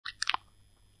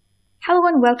Hello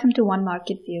and welcome to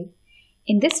 1MarketView.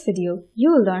 In this video, you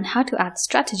will learn how to add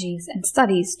strategies and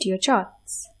studies to your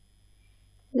charts.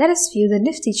 Let us view the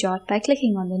Nifty chart by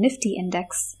clicking on the Nifty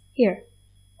index here.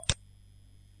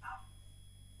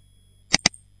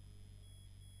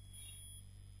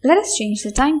 Let us change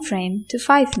the time frame to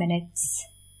 5 minutes.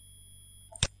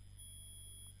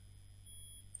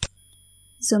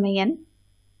 Zooming in.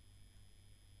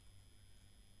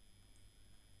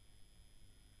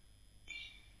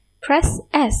 Press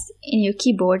S in your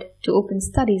keyboard to open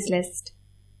Studies list.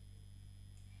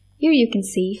 Here you can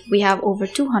see we have over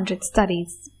 200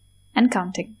 studies and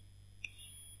counting.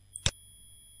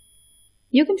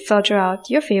 You can filter out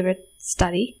your favorite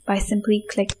study by simply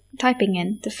typing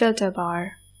in the filter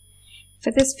bar.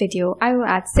 For this video, I will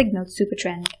add Signal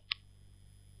Supertrend.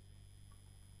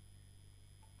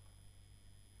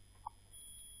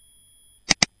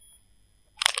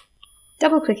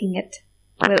 Double-clicking it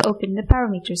will open the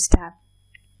Parameters tab.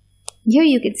 Here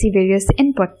you can see various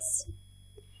inputs.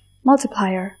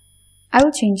 Multiplier, I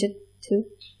will change it to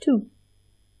 2.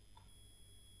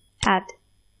 Add.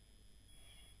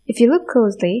 If you look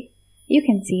closely, you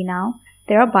can see now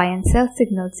there are buy and sell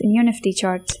signals in your Nifty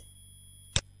chart.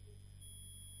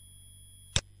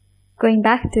 Going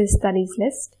back to the studies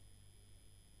list,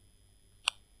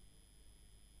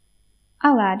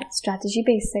 I'll add Strategy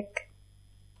Basic.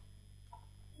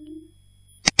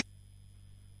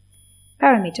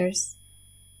 Parameters.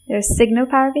 There are signal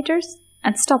parameters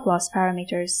and stop loss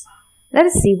parameters. Let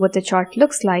us see what the chart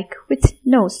looks like with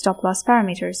no stop loss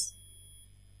parameters.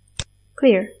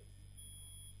 Clear.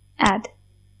 Add.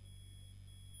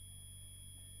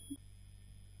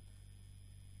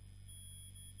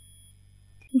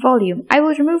 Volume. I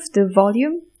will remove the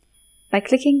volume by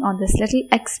clicking on this little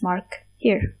X mark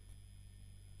here.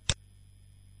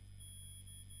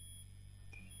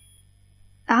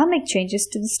 I'll make changes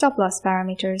to the stop loss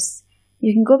parameters.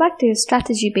 You can go back to your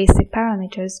Strategy Basic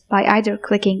parameters by either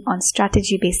clicking on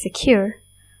Strategy Basic here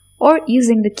or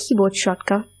using the keyboard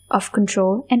shortcut of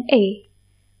Ctrl and A.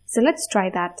 So let's try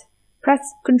that. Press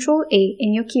Ctrl A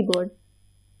in your keyboard.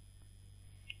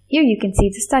 Here you can see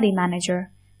the Study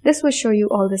Manager. This will show you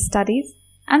all the studies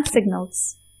and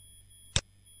signals.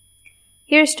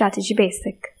 Here's Strategy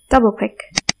Basic. Double click.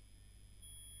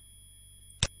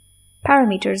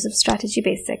 Parameters of Strategy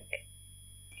Basic.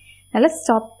 Now let's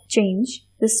change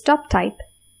the stop type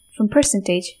from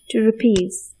percentage to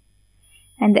rupees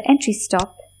and the entry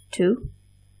stop to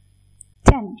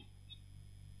 10.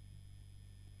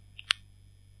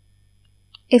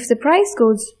 If the price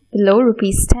goes below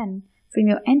rupees 10 from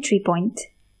your entry point,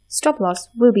 stop loss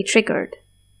will be triggered.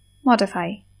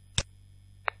 Modify.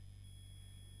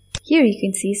 Here you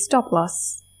can see stop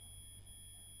loss.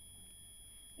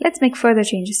 Let's make further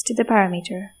changes to the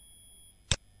parameter.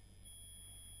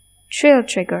 Trail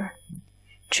trigger.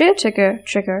 Trail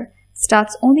trigger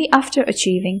starts only after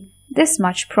achieving this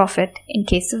much profit in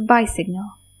case of buy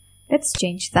signal. Let's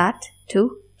change that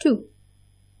to 2.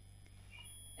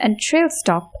 And trail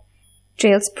stop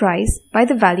trails price by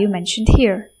the value mentioned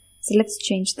here. So let's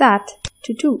change that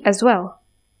to 2 as well.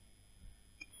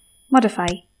 Modify.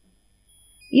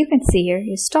 You can see here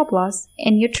your stop loss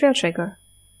in your trail trigger.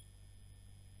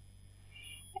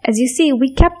 As you see,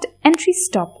 we kept entry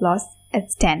stop loss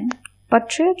at 10, but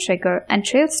trail trigger and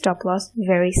trail stop loss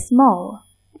very small.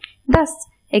 Thus,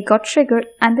 it got triggered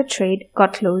and the trade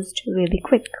got closed really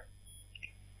quick.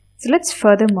 So let's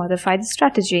further modify the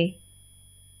strategy.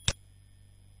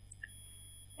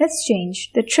 Let's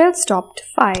change the trail stop to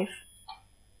 5.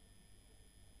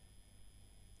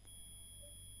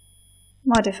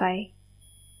 Modify.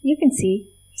 You can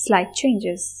see slight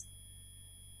changes.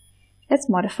 Let's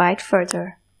modify it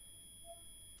further.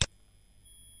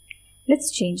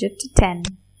 Let's change it to 10.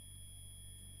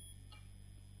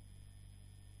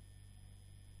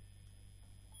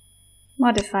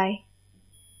 Modify.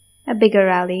 A bigger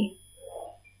rally.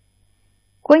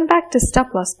 Going back to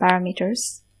stop loss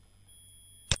parameters.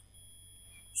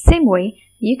 Same way,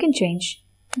 you can change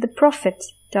the profit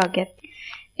target.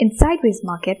 In sideways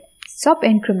market, stop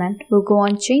increment will go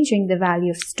on changing the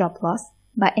value of stop loss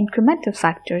by incremental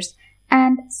factors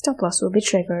and stop loss will be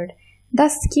triggered,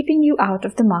 thus keeping you out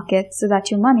of the market so that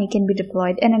your money can be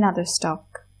deployed in another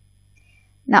stock.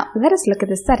 Now let us look at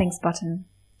the settings button.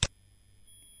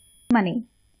 Money.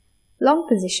 Long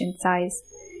position size.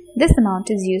 This amount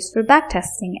is used for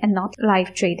backtesting and not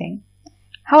live trading.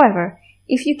 However,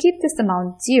 if you keep this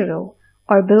amount 0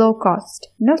 or below cost,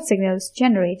 no signal is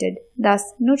generated, thus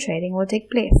no trading will take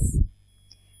place.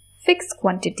 Fixed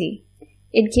quantity.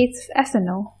 In case of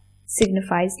F&O,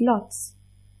 signifies lots.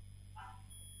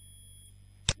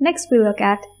 Next we look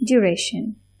at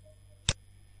duration.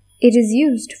 It is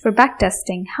used for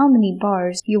backtesting how many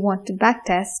bars you want to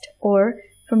backtest or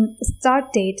from a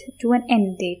start date to an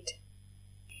end date.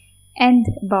 End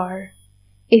bar.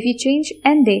 If you change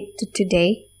end date to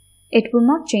today, it will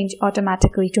not change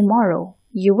automatically tomorrow.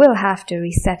 You will have to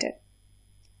reset it.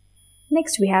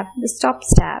 Next we have the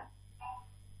stops tab.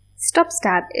 Stops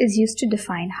tab is used to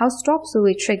define how stops will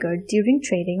be triggered during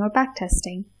trading or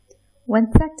backtesting.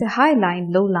 When set to high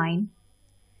line, low line,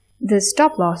 the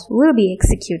stop loss will be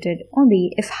executed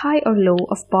only if high or low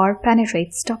of bar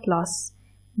penetrates stop loss.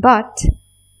 But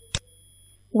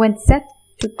when set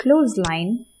to close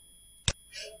line,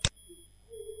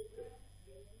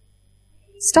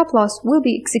 stop loss will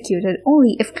be executed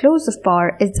only if close of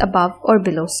bar is above or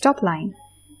below stop line.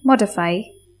 Modify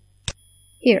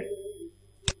here.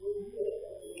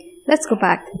 Let's go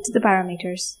back to the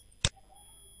parameters.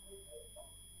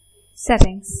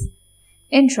 Settings.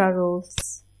 Intra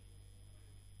rules.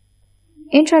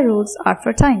 Intra rules are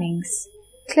for timings.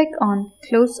 Click on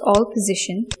Close All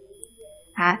Position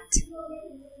at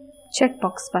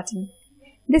checkbox button.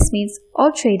 This means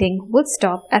all trading will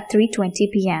stop at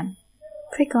 3:20 p.m.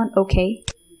 Click on OK.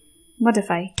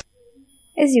 Modify.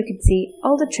 As you can see,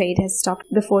 all the trade has stopped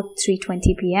before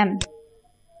 3:20 p.m.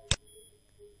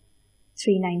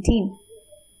 3:19.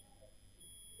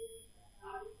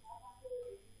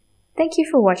 Thank you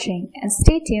for watching and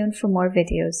stay tuned for more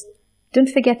videos. Don't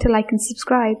forget to like and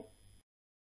subscribe.